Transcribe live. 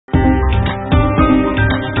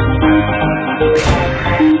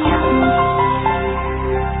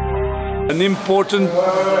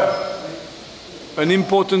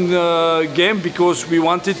game because we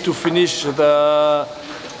wanted to finish the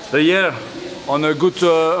year on a good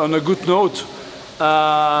note.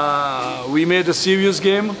 We made a serious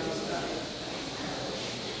game.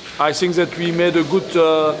 I think that we made a good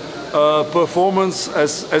performance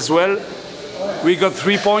as well. We got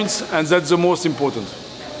 3 points, and that's the most important.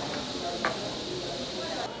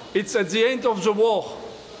 It's at the end of the war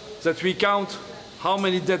that we count how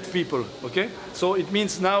many dead people, okay? So it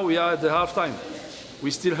means now we are at the halftime.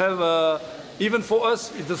 We still have, even for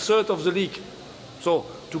us, it's the third of the league. So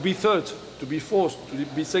to be third, to be fourth, to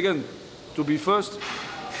be second, to be first,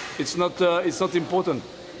 it's not important.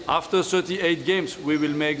 After 38 games, we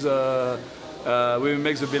will make the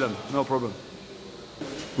billion, no problem.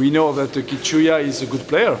 We know that Kichuya is a good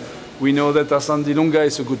player. We know that Asandilunga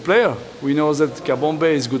is a good player. We know that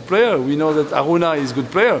Kabombe is a good player. We know that Aruna is a good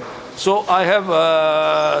player. So I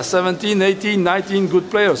have 17, 18, 19 good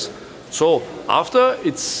players. So after,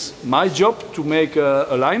 it's my job to make a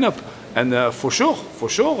lineup. And for sure,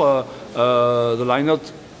 the lineup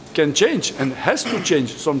can change and has to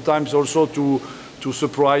change sometimes also to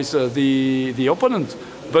surprise the opponent.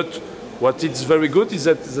 But what is very good is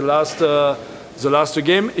that the last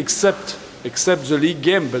game, except the league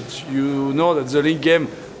game, but you know that the league game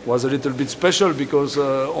was a little bit special because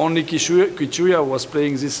only Kichuya was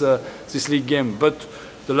playing this league game. But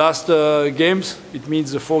the last games, it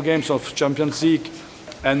means the 4 games of Champions League,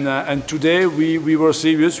 and today we were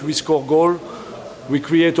serious. We score goal, we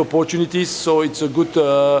create opportunities, so it's a good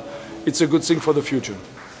thing for the future.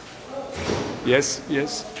 Yes.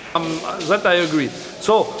 That I agree.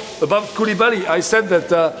 So about Coulibaby, I said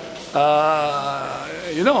that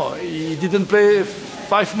you know, he didn't play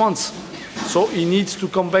 5 months, so he needs to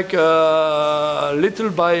come back little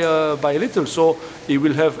by little. So he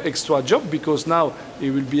will have extra job because now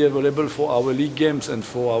he will be available for our league games and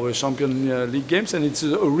for our Champions League games, and it's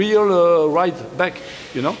a real right back,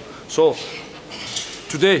 you know. So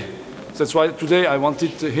today, that's why today I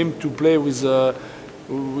wanted him to play with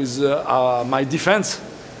my defense,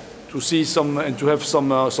 to see some and to have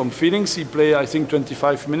some feelings. He played, I think,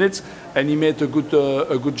 25 minutes, and he made a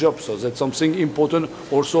good job. So that's something important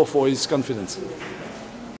also for his confidence.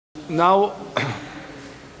 Now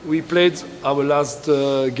we played our last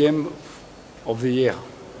game of the year.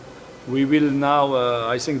 We will now,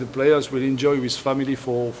 I think the players will enjoy with family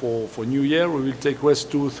for New Year. We will take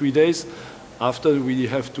rest 2 or 3 days. After we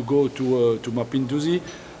have to go to Mapinduzi.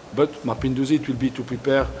 But Mapinduzi, it will be to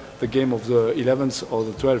prepare the game of the 11th or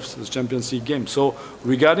the 12th, the Champions League game. So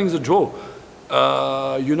regarding the draw,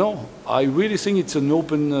 you know, I really think it's an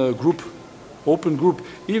open group.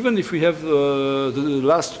 Even if we have the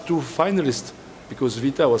last 2 finalists, because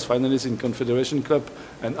Vita was finalist in Confederation Cup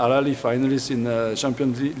and Al-Ali finalist in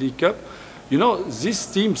Champions League Cup. You know, these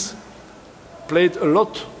teams played a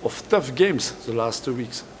lot of tough games the last 2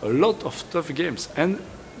 weeks. A lot of tough games. And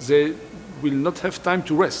they will not have time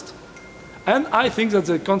to rest. And I think that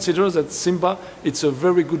they consider that SIMBA, it's a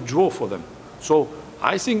very good draw for them. So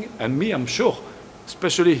I think, and me, I'm sure,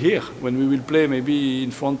 especially here, when we will play maybe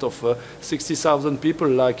in front of 60,000 people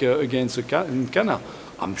like against in Cana,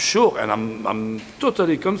 I'm sure, and I'm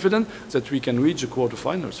totally confident that we can reach the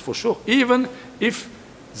quarterfinals, for sure. Even if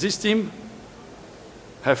this team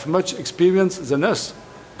have much experience than us,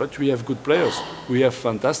 but we have good players, we have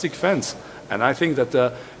fantastic fans. And I think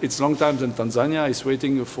that it's long time that Tanzania is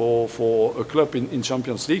waiting for a club in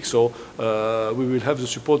Champions League, so we will have the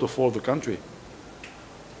support of all the country.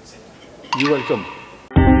 You're welcome.